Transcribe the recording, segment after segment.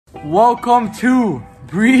Welcome to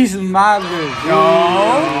Breeze Mad Libs.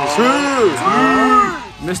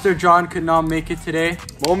 Mr. John could not make it today.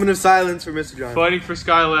 Moment of silence for Mr. John. Fighting for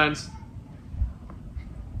Skylands.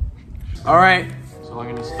 Alright. So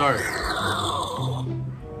I'm gonna start.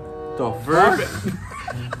 The Verb.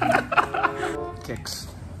 Kicks.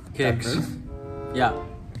 Kicks. Yeah.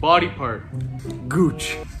 Body part.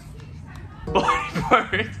 Gooch. Body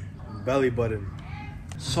part. Belly button.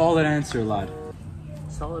 Solid answer, lad.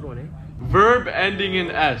 Solid one, eh? Verb ending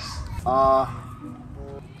in S.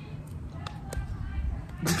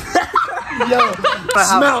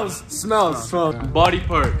 Smells. Body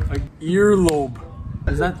part. Earlobe.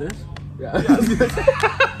 Is that this?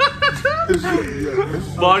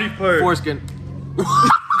 Body part. Foreskin.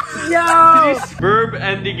 Yo! Verb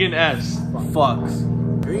ending in S. Fucks.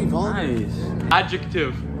 Very involved. Nice.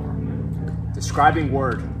 Adjective. Describing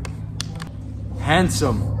word.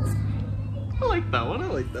 Handsome. I like that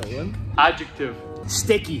one. Adjective.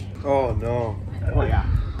 Sticky. Oh no. Oh yeah.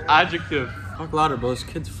 Adjective. Fuck louder, bro. This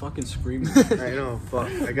kid's fucking screaming. I know. Fuck.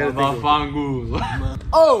 I gotta think. Bafangu.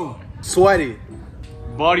 Oh! Sweaty.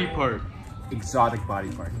 Body part. Exotic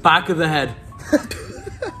body part. Back of the head.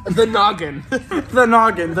 The noggin. The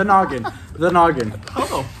noggin. How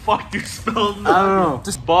the fuck do you spell that? I don't know.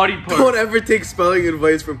 Just body part. Don't ever take spelling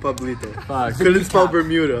advice from Pablito. Fuck. Couldn't spell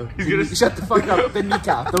Bermuda. He's gonna Shut the fuck up. The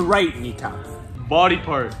kneecap. The right kneecap. body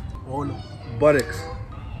part. Oh no. Buttocks.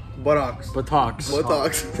 Buttocks. Buttocks.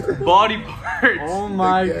 Buttocks. Body part. Oh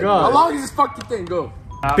my Again. How god. long is this fucking thing? Go.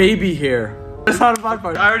 Baby hair. That's not a bad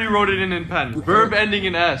part. I already wrote it in pen. Verb ending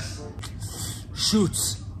in S.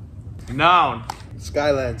 Shoots. Noun.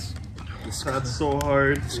 Skylands. That's so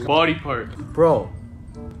hard. Body part. Bro.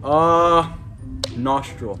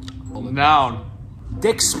 Nostril. Noun.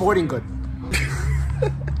 Dick's Sporting Good.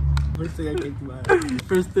 First thing I came to my head.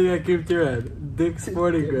 First thing that came to your head. Dick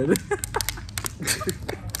Sporting Good.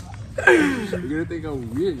 You're gonna think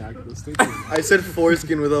I'm weird now because I was thinking. I said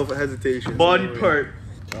foreskin without hesitation. Body part.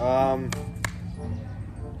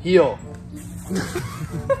 Heel.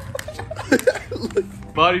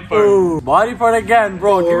 Body part. Ooh. Body part again,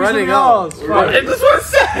 bro. We're Give me running something out. else. We're running- This one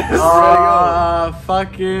says.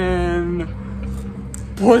 Fucking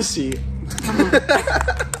pussy.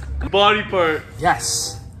 Body part.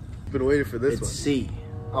 Yes. Been waiting for this It's one. C.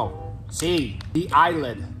 Oh. C. The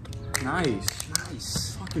eyelid. Nice.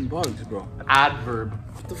 Nice. Fucking bugs, bro. Adverb.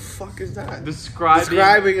 What the fuck is that?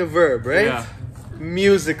 Describing. A verb, right? Yeah.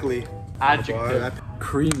 Musically. Adjective.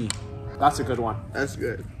 Creamy. That's a good one. That's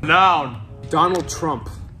good. Noun. Donald Trump.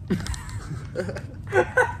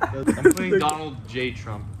 I'm putting Donald J.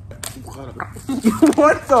 Trump.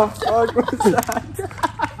 What the fuck was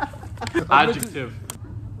that? Adjective.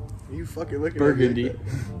 Are you fucking looking Burgundy. at me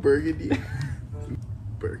like that? Burgundy.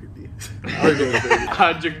 Burgundy.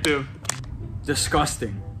 Adjective.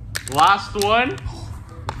 Disgusting. Last one.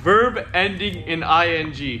 Verb ending in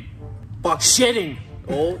ing. Fuck. Shitting.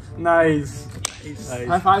 Oh. Nice.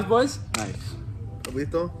 High five, boys. Nice.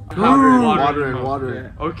 Pablito.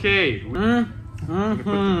 Water. Okay. Mm. I'm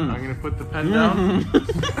gonna put the pen down.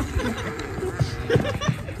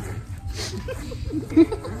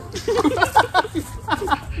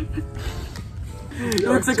 It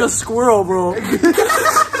looks like a squirrel, bro.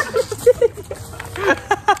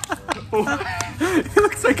 It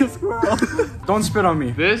looks like a squirrel. Don't spit on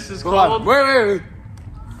me. This is called Wait.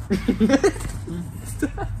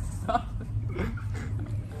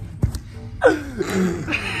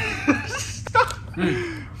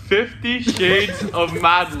 50 Shades of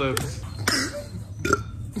Mad Libs.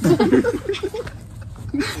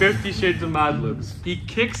 50 Shades of Mad Libs. He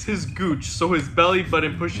kicks his gooch so his belly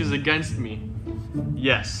button pushes against me.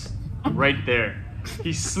 Yes, right there.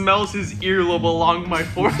 He smells his earlobe along my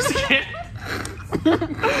foreskin.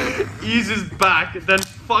 Eases back, then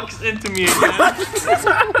fucks into me again.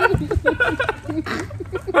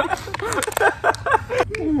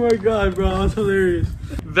 Oh my god, bro. That's hilarious.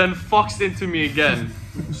 Then fucks into me again.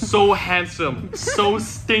 So handsome, so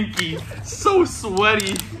stinky, so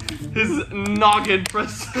sweaty. His noggin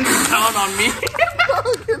presses down on me.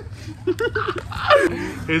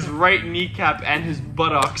 His right kneecap and his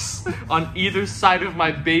buttocks on either side of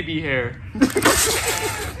my baby hair.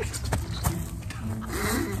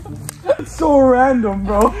 It's so random,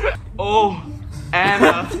 bro. Oh,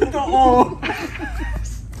 Anna. Oh,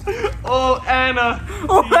 Oh, Anna.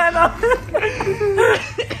 oh, Anna.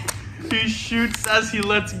 He shoots as he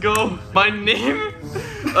lets go. My name,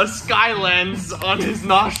 a Skylands on his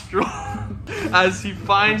nostril as he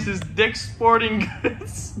finds his Dick Sporting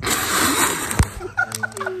Goods.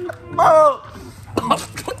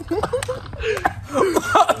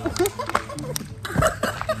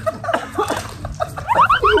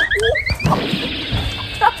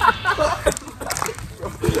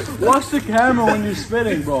 Watch the camera when you're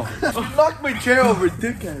spitting, bro. Knock my chair over,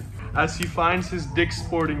 dickhead. As he finds his dick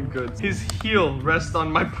sporting goods, his heel rests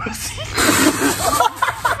on my pussy.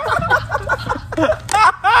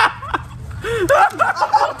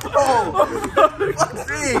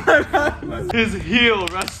 His heel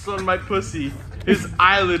rests on my pussy. His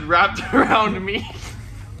eyelid wrapped around me.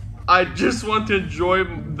 I just want to enjoy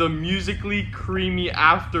the musically creamy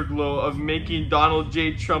afterglow of making Donald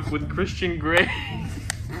J. Trump with Christian Grey.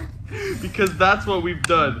 Because that's what we've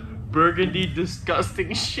done. Burgundy disgusting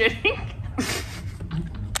shitting.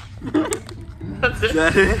 That's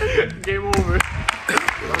it. Game over.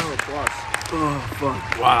 Oh,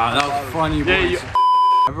 fuck. Wow, that was funny, Yeah, boys.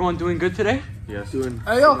 Everyone doing good today? Yes. Doing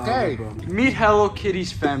Hey, okay. Meet Hello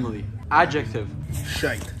Kitty's family. Adjective.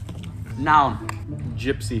 shite. Noun.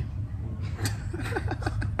 Gypsy.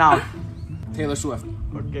 Noun. Taylor Swift.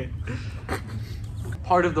 Okay.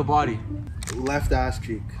 Part of the body. Left ass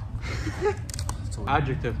cheek.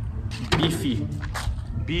 Adjective. Beefy.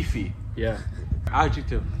 Beefy. Yeah.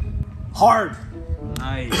 Adjective. Hard.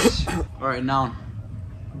 Nice. Alright, noun.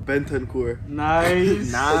 Bentoncourt.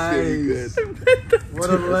 Nice. That's really good. What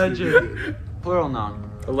a legend. Plural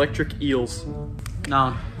noun. Electric eels.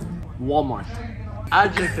 Noun. Walmart.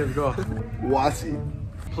 Adjective, go. Wasi.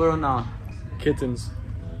 Plural noun. Kittens.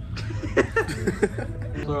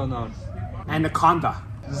 Plural noun. Anaconda.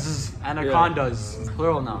 Anacondas.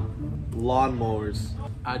 Plural noun. Lawnmowers.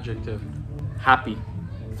 Adjective. Happy.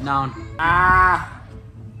 Noun.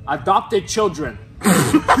 Adopted children.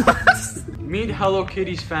 Meet Hello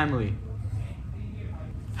Kitty's family.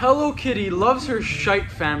 Hello Kitty loves her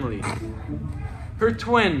shite family. Her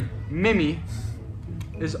twin, Mimi,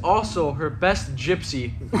 is also her best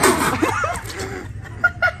gypsy.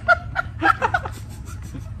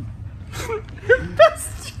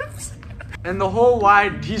 And the whole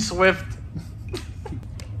wide T-Swift.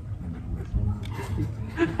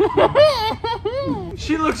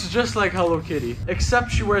 She looks just like Hello Kitty,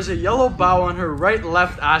 except she wears a yellow bow on her right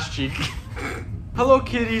left ass cheek. Hello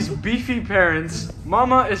Kitty's beefy parents.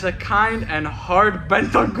 Mama is a kind and hard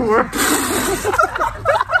Bentoncourt.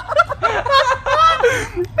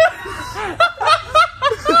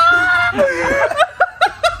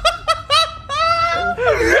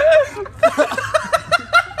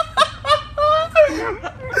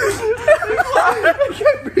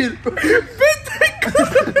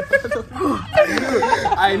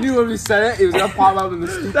 I knew when we said it was gonna pop up in the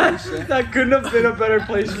stupid shit. That couldn't have been a better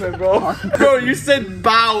placement, bro. Bro, you said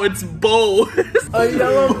bow, it's bow. A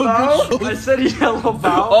yellow bow? I said a yellow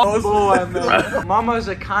bow. Oh, I meant. Mama is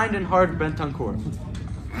a kind and hard Bentoncourt.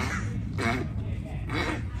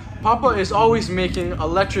 Papa is always making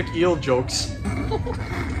electric eel jokes.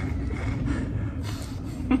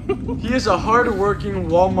 He is a hard-working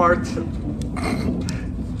Walmart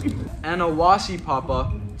and a Wasi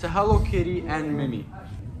Papa to Hello Kitty and Mimi.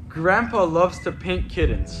 Grandpa loves to paint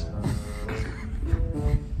kittens.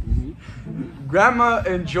 Grandma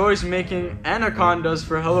enjoys making anacondas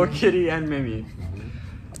for Hello Kitty and Mimi.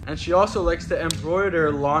 And she also likes to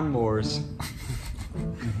embroider lawnmowers.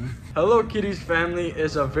 Hello Kitty's family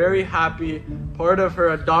is a very happy part of her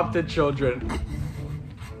adopted children.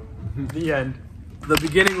 The end. The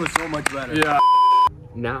beginning was so much better. Yeah.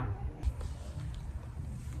 Now.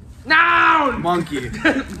 Noun! Monkey.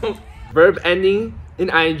 Verb ending in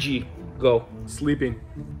ing. Go. Sleeping.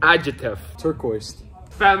 Adjective. Turquoise.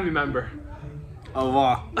 Family member.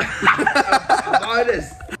 Ava.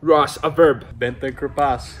 Ross, a verb. Bentoncourt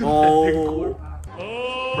pass. Oh.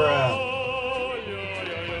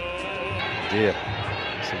 Dear.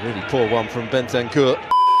 It's a really poor one from Bentoncourt.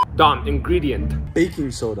 Dom, ingredient.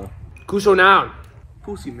 Baking soda. Kuso noun.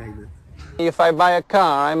 Pussy magnet. If I buy a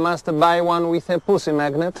car, I must buy one with a pussy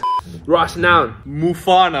magnet. Ross, noun.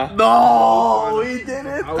 Mufana. No, he did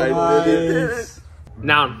it. I did it.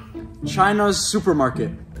 Noun. China's supermarket.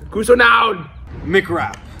 Kuso noun.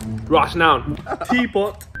 McWrap. Ross, noun.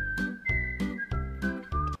 Teapot.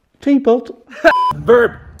 Teapot.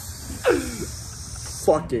 Verb.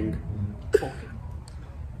 Fucking.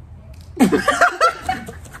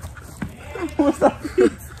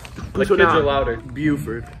 The Kuso kids are noun. louder.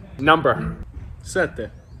 Buford. Number. Sete.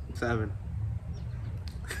 7.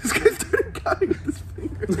 This guy started counting with his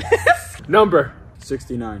finger. Number.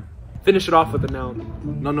 69. Finish it off with a noun.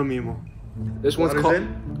 No mimo. This one's What is called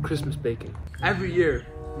it? Christmas baking. Every year,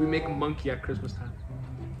 we make a monkey at Christmas time.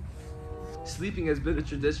 Sleeping has been a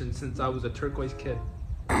tradition since I was a turquoise kid.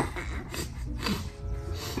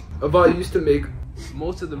 Ava used to make,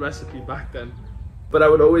 Most of the recipe back then. but I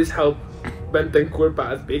would always help Bentoncourt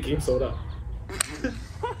pass baking soda.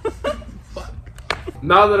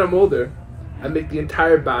 Now that I'm older, and make the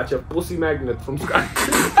entire batch of pussy magnets from scratch.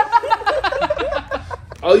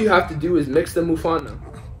 All you have to do is mix the Mufana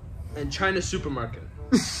and China supermarket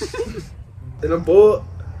in a bowl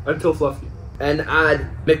until fluffy, and add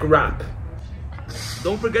McWrap.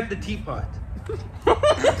 Don't forget the teapot.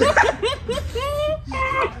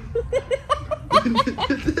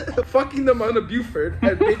 Fucking them on a Buford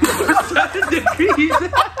and make them at 7 degrees.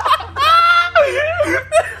 Fucking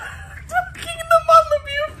them on the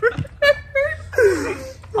Buford.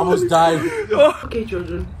 Almost died. Okay,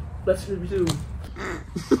 children, let's resume.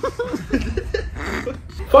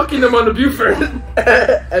 Fucking them on the Buford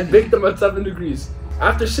and bake them at 7 degrees.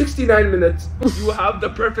 After 69 minutes, you will have the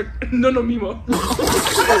perfect no mimo.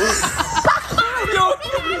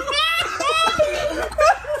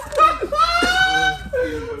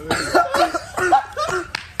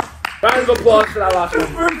 Round of applause for that last one.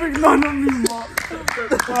 Perfect mimo.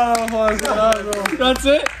 That's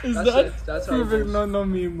it? That's how Perfect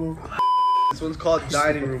mimo. This one's called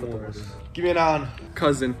dining room wars. Give me a noun.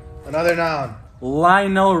 Cousin. Another noun.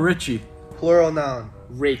 Lionel Richie. Plural noun.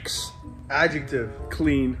 Rakes. Adjective.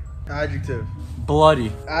 Clean. Adjective.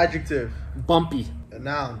 Bloody. Adjective. Bumpy. A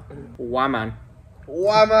noun. Waman.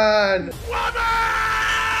 Woman.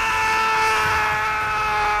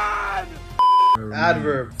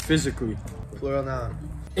 Adverb. Physically. Plural noun.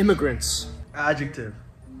 Immigrants. Adjective.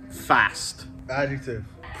 Fast. Adjective.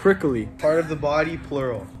 Prickly. Part of the body,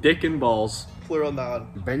 plural. Dick and balls. Plural noun.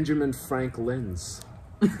 Benjamin Franklin's.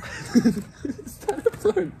 It's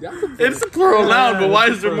a plural noun, but why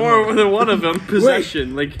is there more than one of them?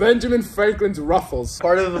 Possession. Like Benjamin Franklin's ruffles.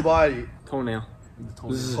 Part of the body. toenail.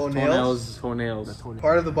 Toenails. Toenails.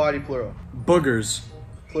 Part of the body, plural. Boogers.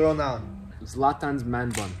 Plural noun. Zlatan's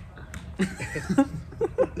man bun.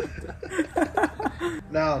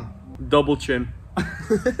 Noun. Double chin.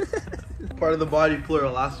 Part of the body,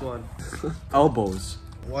 plural. Last one. Elbows.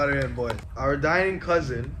 Water in, boy. Our dining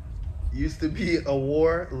cousin used to be a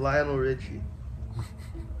war Lionel Richie.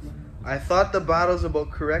 I thought the battles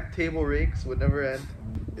about correct table rakes would never end.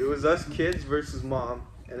 It was us kids versus mom,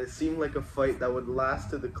 and it seemed like a fight that would last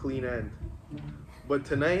to the clean end. But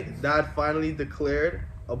tonight, Dad finally declared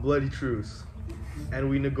a bloody truce, and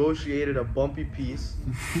we negotiated a bumpy peace.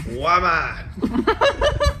 Woman!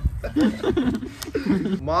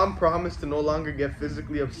 Mom promised to no longer get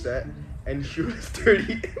physically upset and shoot us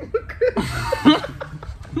dirty immigrants.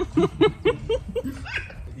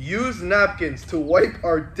 Use napkins to wipe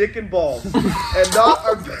our dick and balls and not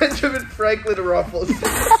our Benjamin Franklin ruffles.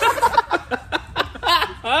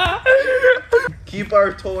 Keep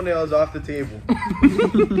our toenails off the table.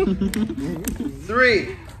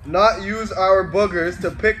 3. Not use our boogers to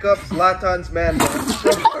pick up Zlatan's man buns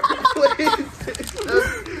from our plates.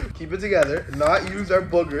 Keep it together. Not use our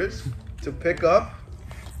boogers to pick up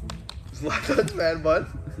Zlatan's man bun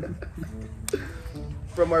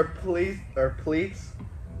from our plates,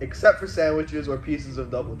 except for sandwiches or pieces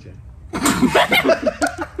of double chin.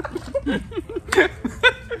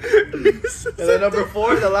 And then number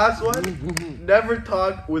 4, the last one, never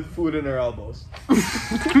talk with food in our elbows.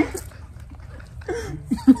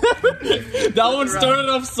 That one started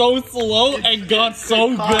off so slow and got so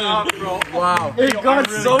good. Wow. It got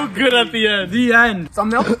so good at the end. The end.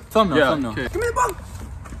 Thumbnail? Thumbnail. Give me the book.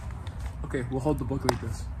 Okay, we'll hold the book like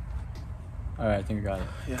this. Alright, I think I got it.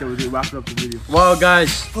 Okay, we'll wrap it up the video. Well,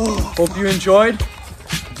 guys, hope you enjoyed.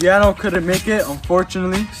 Diano couldn't make it,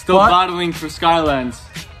 unfortunately. Still but battling for Skylands.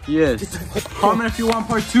 yes. Comment if you want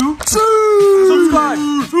part 2. Subscribe.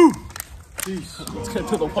 Peace. Let's get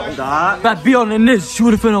to the part. That be on the niz. You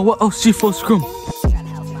would have been on what? Oh, C4 scrum.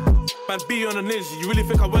 Man, be on the ninja. You really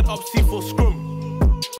think I went up C4 scrum?